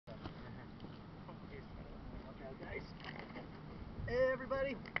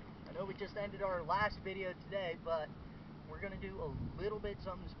everybody. I know we just ended our last video today, but we're going to do a little bit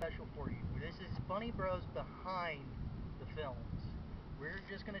something special for you. This is Funny Bros behind the films. We're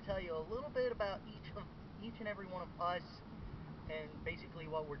just going to tell you a little bit about each and every one of us and basically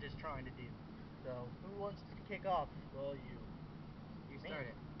what we're just trying to do. So, who wants to kick off? Well, you start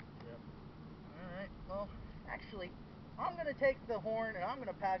it. Yep. Alright, well, actually, I'm going to take the horn and I'm going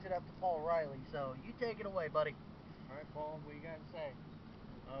to pass it up to Paul Riley. So, you take it away, buddy. Alright, Paul, what you got to say?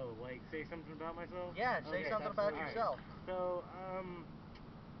 Oh, like say something about myself? Yeah, say something about yourself. So,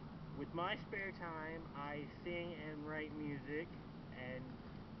 with my spare time, I sing and write music, and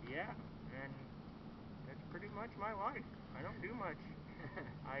yeah, and that's pretty much my life. I don't do much.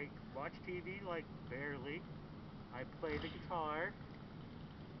 I watch TV, like, barely. I play the guitar.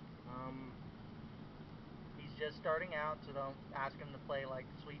 He's just starting out, so don't ask him to play like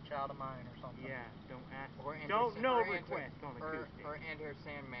Sweet Child of Mine or something. Yeah, don't ask. Or no request on acoustic. Or Enter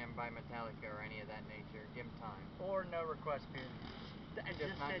Sandman by Metallica or any of that nature. Give him time. Or no request period.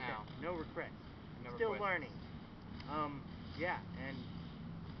 Just not now. No request. No Still requests. learning. Yeah, and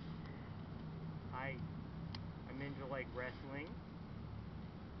I'm into like wrestling.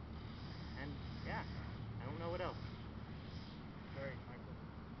 And yeah, I don't know what else. Sorry, Michael.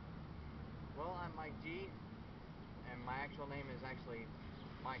 Well, I'm Mike G, and my actual name is actually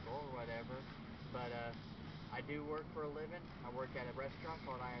Michael or whatever, but I do work for a living. I work at a restaurant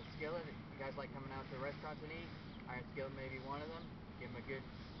called Iron Skillet. If you guys like coming out to restaurants and eat, Iron Skillet may be one of them. Give them a good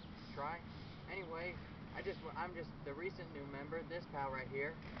try. Anyway, I'm just the recent new member. This pal right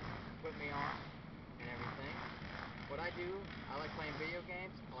here put me on and everything. What I do, I like playing video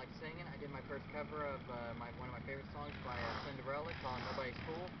games. I like singing. I did my first cover of one of my favorite songs by Cinderella called Nobody's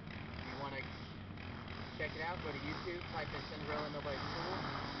Fool. If you want to check it out, go to YouTube, type in Cinderella Nobody's Fool.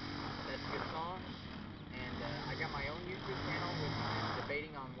 That's a good song. And I got my own YouTube channel, which I'm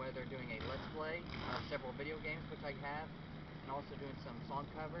debating on whether doing a Let's Play of several video games, which I have, and also doing some song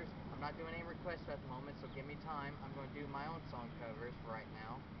covers. I'm not doing any requests at the moment, so give me time. I'm going to do my own song covers for right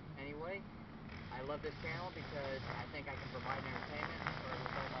now. Anyway, I love this channel because I think I can provide entertainment for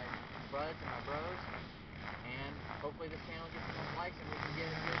all my buds and my bros, and hopefully this channel gets enough likes and we can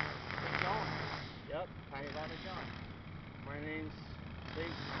get a good thing going. Yep. Pass it on to John. My name's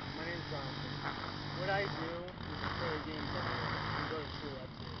Jonathan. What I do is play games every day. I go to school,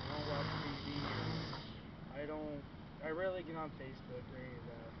 that's it. I don't watch TV. I rarely get on Facebook or any of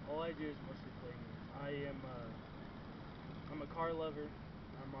that. All I do is mostly play games. I'm a car lover.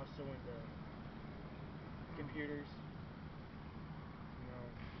 I'm also into computers.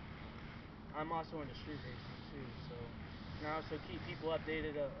 I'm also into street racing too, so, and I also keep people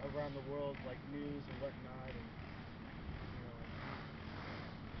updated around the world, like news and whatnot, and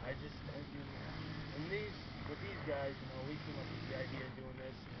with these guys, we came up with the idea of doing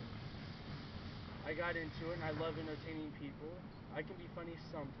this, and I got into it, and I love entertaining people. I can be funny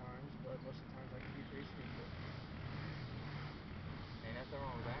sometimes, but most of the times I can be pretty stupid. Ain't nothing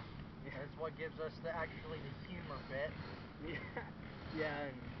wrong with that. Yeah. That's what gives us the humor bit.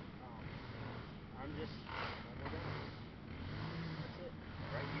 Yeah, and I'm a guy. That's it.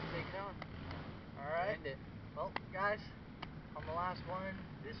 Alright, you take it on. Alright. End it. Well, guys, on the last one,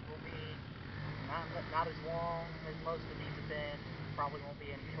 this will be not as long as most of these have been. Probably won't be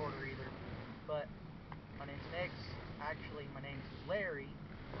any shorter either. But my name's Nix. Actually, my name's Larry.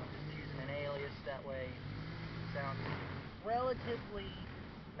 I'm just using an alias. That way it sounds relatively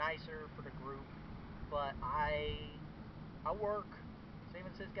nicer for the group. But I work, same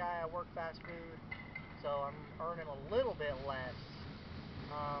as this guy, I work fast food. So I'm earning a little bit less.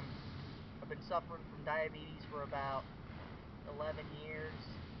 I've been suffering from diabetes for about 11 years.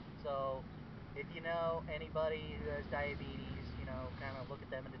 So if you know anybody who has diabetes, kind of look at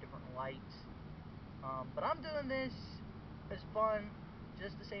them in a different light. But I'm doing this as fun,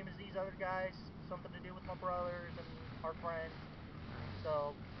 just the same as these other guys. Something to do with my brothers and our friends.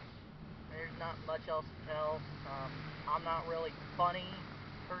 So there's not much else to tell. I'm not really funny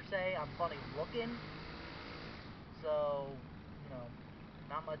per se. I'm funny looking. So,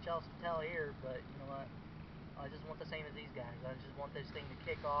 not much else to tell here. But you know what? I just want the same as these guys. I just want this thing to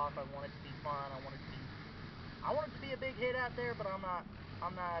kick off. I want it to be fun. I want it to be a big hit out there, but I'm not.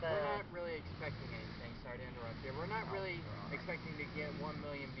 We're not really expecting anything. Sorry to interrupt you. We're not really expecting to get 1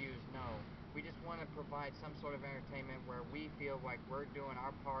 million views. No, we just want to provide some sort of entertainment where we feel like we're doing our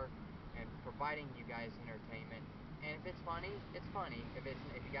part and providing you guys entertainment. And if it's funny, it's funny. If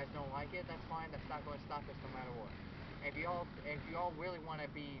you guys don't like it, that's fine. That's not going to stop us no matter what. If you all really want to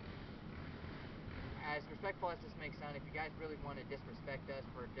be as respectful as this may sound, if you guys really want to disrespect us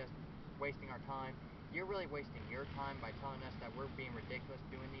for just wasting our time, you're really wasting your time by telling us that we're being ridiculous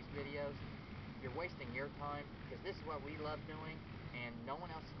doing these videos. You're wasting your time because this is what we love doing, and no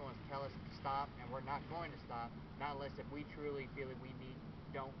one else is going to tell us to stop, and we're not going to stop, not unless if we truly feel that we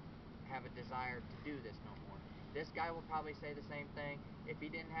don't have a desire to do this no more. This guy will probably say the same thing. If he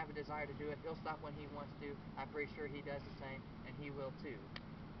didn't have a desire to do it, he'll stop when he wants to. I'm pretty sure he does the same, and he will too.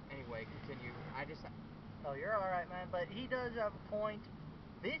 Anyway, continue. Oh, you're alright, man, but he does have a point.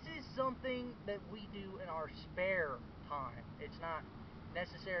 This is something that we do in our spare time. It's not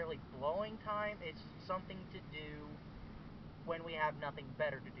necessarily blowing time, it's something to do when we have nothing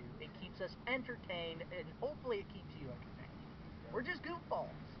better to do. It keeps us entertained, and hopefully it keeps you entertained. We're just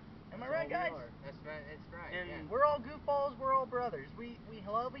goofballs. Am I right, guys? That's right. It's right. And yeah. We're all goofballs. We're all brothers. We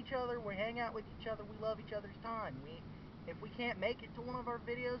love each other. We hang out with each other. We love each other's time. If we can't make it to one of our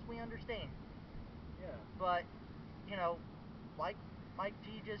videos, we understand. yeah. But you know, like Mike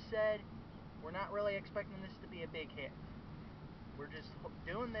G just said, we're not really expecting this to be a big hit. We're just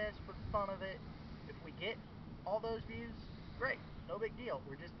doing this for the fun of it. If we get all those views, great. No big deal.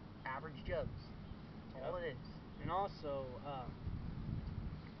 We're just average Joes. That's all it is. And also,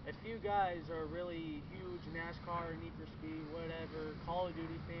 if you guys are really huge NASCAR, Need for Speed, whatever, Call of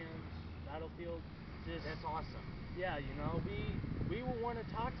Duty fans, Battlefield, That's awesome. yeah, you know, we will want to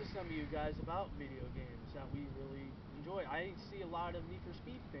talk to some of you guys about video games that we really enjoy. I see a lot of Need for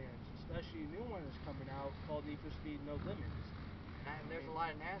Speed fans, especially a new one that's coming out called Need for Speed No Limits. And there's a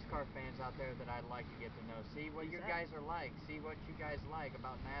lot of NASCAR fans out there that I'd like to get to know. See what you guys are like. See what you guys like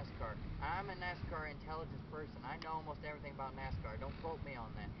about NASCAR. I'm a NASCAR intelligence person. I know almost everything about NASCAR. Don't quote me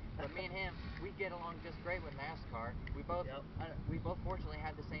on that. But me and him, we get along just great with NASCAR. We both fortunately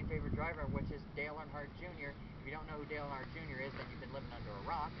have the same favorite driver, which is Dale Earnhardt Jr. If you don't know who Dale Earnhardt Jr. is, then you've been living under a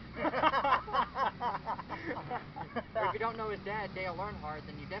rock. Or if you don't know his dad, Dale Earnhardt,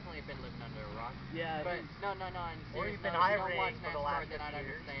 then you definitely have been living under a rock. Yeah. But no. Or you've been If you don't watch hibernating for the last NASCAR, then I'd 50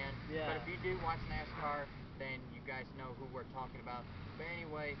 years. understand. Yeah. But if you do watch NASCAR, then you guys know who we're talking about. But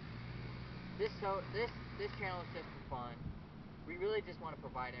anyway, this channel is just for fun. We really just want to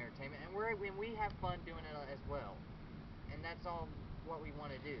provide entertainment, and we have fun doing it as well. And that's all what we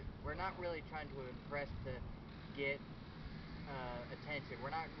want to do. We're not really trying to impress to get attention.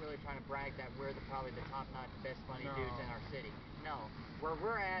 We're not really trying to brag that we're probably the top-notch, best funny dudes in our city. No, where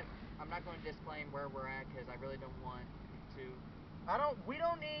we're at, I'm not going to disclaim where we're at because I really don't want to. We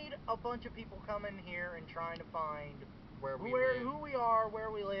don't need a bunch of people coming here and trying to find who we are,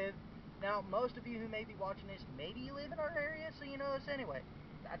 where we live. Now, most of you who may be watching this, maybe you live in our area, so you know us anyway.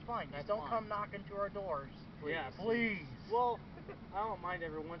 That's fine. Just don't come knocking to our doors. Please. Yeah, please. Well, I don't mind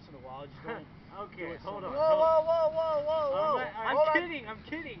every once in a while. Just don't. Okay, hold on. Whoa. I'm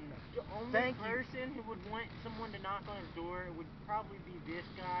kidding. The only person who would want someone to knock on his door would probably be this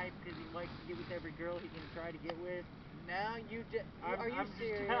guy because he likes to get with every girl he can try to get with. Now are you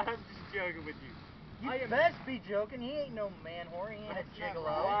serious? I'm just joking with you. You best be joking. He ain't no man whore. He ain't a gigolo.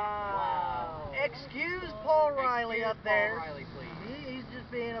 Wow. Excuse Paul Riley up there. Paul Riley, please. He's just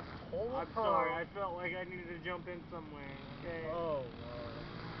being a total I'm sorry. I felt like I needed to jump in somewhere. Okay. Oh.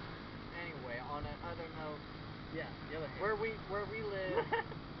 Anyway, on another note, Yeah. where we live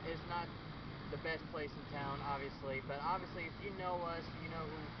is not the best place in town, obviously. But obviously, if you know us, you know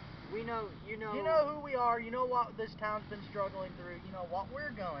who we know. You know who we are. You know what this town's been struggling through. You know what we're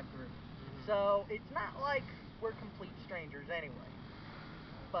going through. So it's not like we're complete strangers anyway.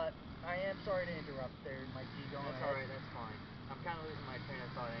 But I am sorry to interrupt there, Mike G. Go ahead. That's alright, that's fine. I'm kind of losing my train of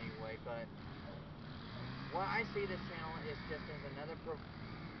thought anyway, but what I see this channel is just as another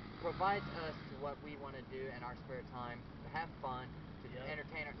provides us to what we want to do in our spare time, to have fun, to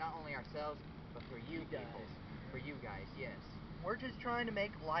entertain not only ourselves, but for you people. For you guys, yes. We're just trying to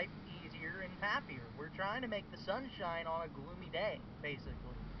make life easier and happier. We're trying to make the sun shine on a gloomy day,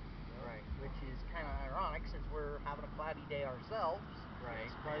 basically. Right. Which is kind of ironic since we're having a cloudy day ourselves. Right.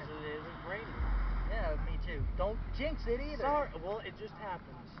 Surprised it isn't raining. Yeah, me too. Don't jinx it either. Sorry. Well, it just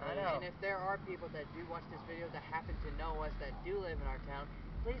happens. So. I know. And if there are people that do watch this video that happen to know us, that do live in our town,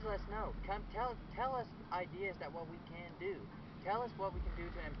 please let us know. Come tell us ideas that what we can do. Tell us what we can do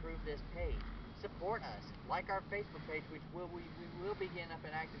to improve this page. Support us. Like our Facebook page, which we will be getting up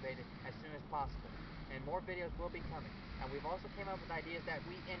and activated as soon as possible. And more videos will be coming. And we've also came up with ideas that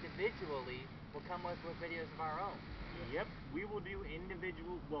we individually will come up with videos of our own. Yep, we will do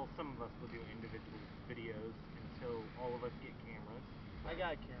individual, well, some of us will do individual videos until all of us get cameras. I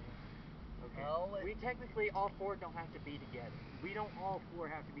got a camera. Okay. Well, We technically, all four don't have to be together. We don't all four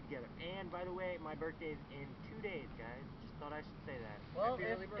have to be together. And, by the way, my birthday is in 2 days, guys. Just thought I should say that. well, Happy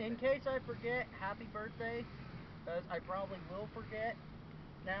early birthday. in case I forget, happy birthday, because I probably will forget.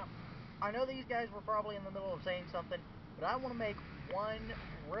 Now, I know these guys were probably in the middle of saying something, but I want to make one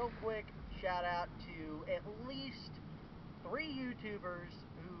real quick shout out to at least 3 YouTubers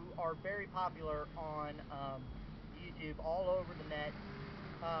who are very popular on YouTube all over the net.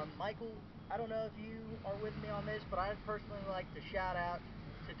 Michael, I don't know if you are with me on this, but I'd personally like to shout out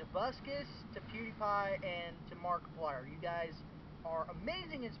to Tobuscus, to PewDiePie, and to Markiplier. You guys are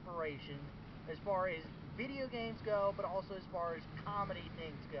amazing inspiration as far as video games go, but also as far as comedy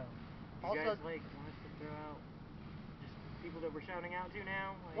things go. You Also, guys want us to throw out just people that we're shouting out to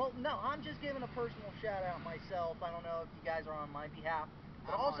now? well, no, I'm just giving a personal shout out myself. I don't know if you guys are on my behalf,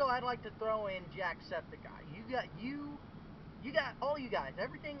 but I'm also on. I'd like to throw in Jacksepticeye. You got all you guys,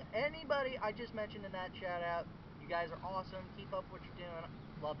 everything, anybody I just mentioned in that shout out. You guys are awesome. Keep up what you're doing.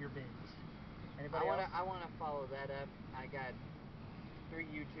 Love your vids. Anybody else? I wanna follow that up. I got 3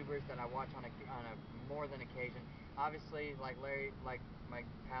 YouTubers that I watch on a more than occasion. Obviously, like Larry, like my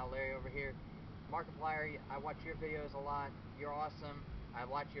pal Larry over here, Markiplier. I watch your videos a lot. You're awesome. I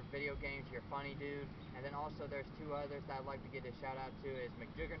watch your video games. You're a funny dude. And then also there's 2 others that I'd like to get a shout out to is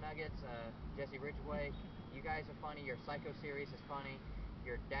McJigger Nuggets, Jesse Ridgway. You guys are funny. Your Psycho series is funny.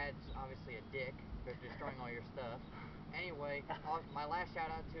 Your dad's obviously a dick for destroying all your stuff. Anyway, my last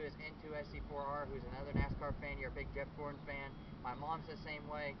shout out to is N2SC4R, who's another NASCAR fan. You're a big Jeff Gordon fan. My mom's the same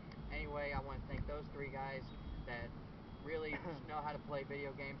way. Anyway, I want to thank those 3 guys that really know how to play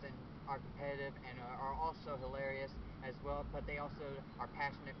video games and are competitive and are also hilarious as well, but they also are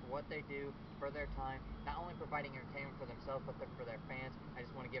passionate for what they do, for their time, not only providing entertainment for themselves, but for their fans. I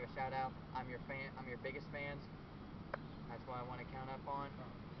just want to give a shout out. I'm your biggest fans. That's what I want to count up on.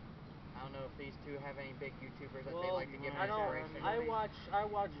 I don't know if these 2 have any big YouTubers that they like to give I don't. inspiration. I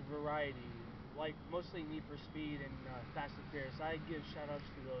watch variety, like mostly Need for Speed and Fast and Furious. I give shout outs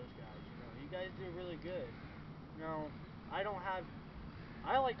to those guys. You know, you guys do really good. You know, I don't have.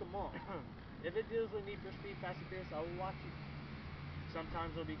 I like them all. If it deals with Need for Speed, Fast and Furious, I will watch it.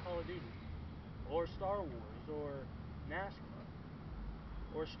 Sometimes it'll be Call of Duty, or Star Wars, or NASCAR,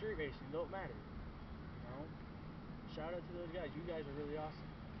 or street racing. Don't matter. You know, shout out to those guys. You guys are really awesome.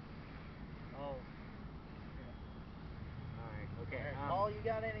 Oh. Alright, okay. Paul, you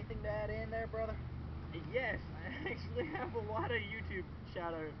got anything to add in there, brother? Yes, I actually have a lot of YouTube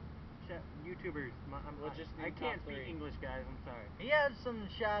YouTubers. We'll just I name can't top speak 3. English, guys. I'm sorry. He had some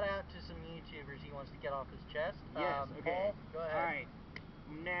shout out to some YouTubers he wants to get off his chest. Yes, okay. Paul, go ahead. Alright.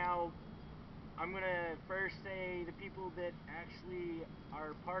 Now, I'm going to first say the people that actually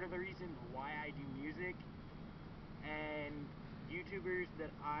are part of the reason why I do music, and YouTubers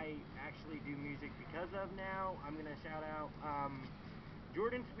that I actually do music because of now. I'm going to shout out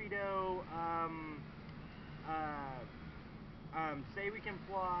Jordan Sweeto, Say We Can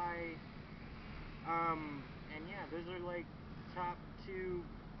Fly, and yeah, those are like top 2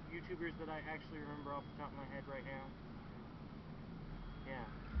 YouTubers that I actually remember off the top of my head right now. Yeah,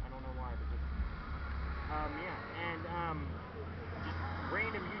 I don't know why, but just, yeah, and just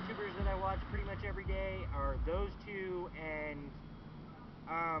random YouTubers that I watch pretty much every day are those 2, and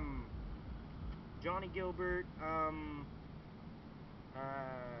Johnny Gilbert,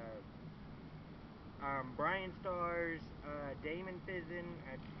 Brian Stars, Damon Fizzin.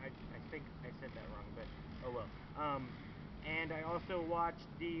 I think I said that wrong, but oh well. And I also watched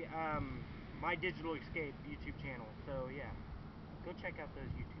the My Digital Escape YouTube channel. So yeah, go check out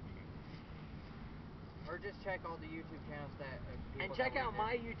those YouTube channels. Or just check all the YouTube channels that people And check that out we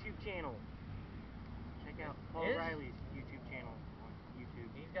my did. YouTube channel. Check out Paul His? Riley's YouTube channel on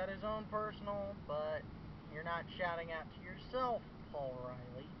YouTube. He's got his own personal, but you're not shouting out to yourself, Paul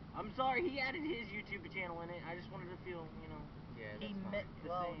Riley. I'm sorry, he added his YouTube channel in it. I just wanted to feel, you know, Yeah, He that's fine.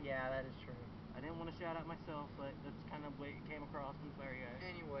 well, same. yeah, that is true. I didn't want to shout out myself, but that's kind of the way it came across. I'm sorry, guys.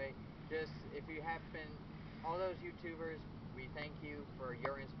 Anyway, just if you happen, all those YouTubers, we thank you for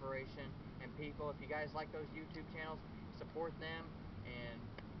your inspiration. And people, if you guys like those YouTube channels, support them and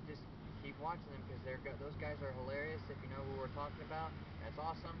just keep watching them because those guys are hilarious. If you know who we're talking about, that's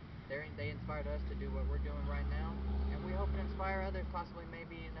awesome. They inspired us to do what we're doing right now, and we hope to inspire others. Possibly,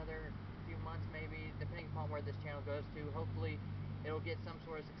 maybe another few months, maybe depending upon where this channel goes to. Hopefully, it'll get some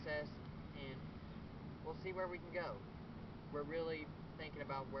sort of success, and we'll see where we can go. We're really thinking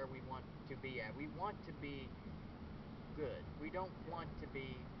about where we want to be at. We want to be good. We don't want to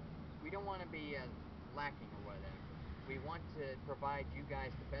be lacking or whatever. We want to provide you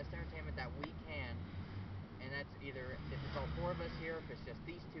guys the best entertainment that we can, and that's either if it's all 4 of us here, if it's just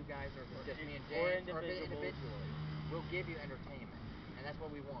these 2 guys, or if it's just me and Or James, or if it's individuals. individually. We'll give you entertainment, and that's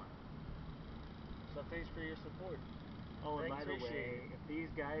what we want. So thanks for your support. Oh, and by Thanks, the appreciate way, if these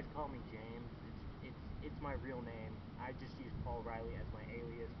guys call me James, it's my real name. I just use Paul Riley as my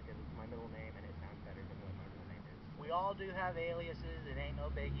alias because it's my middle all do have aliases. It ain't no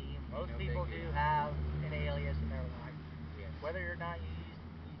biggie. Most no people biggie. do have an alias in their life. Yes. Whether or not you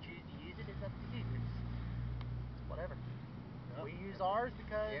choose to use it is up to you. It's whatever. Yep. We use ours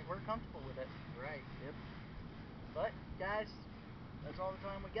because Yep. we're comfortable with it. Right. Yep. But guys, that's all the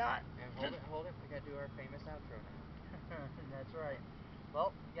time we got. And hold it. We gotta do our famous outro now. That's right.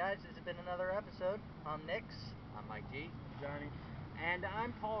 Well, guys, this has been another episode. I'm Nix. I'm Mike G. Johnny. And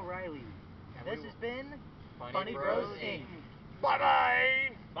I'm Paul Riley. And This we has been Funny Bros Inc.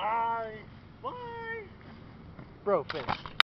 Bye-bye. Bye. Bye. Brofish.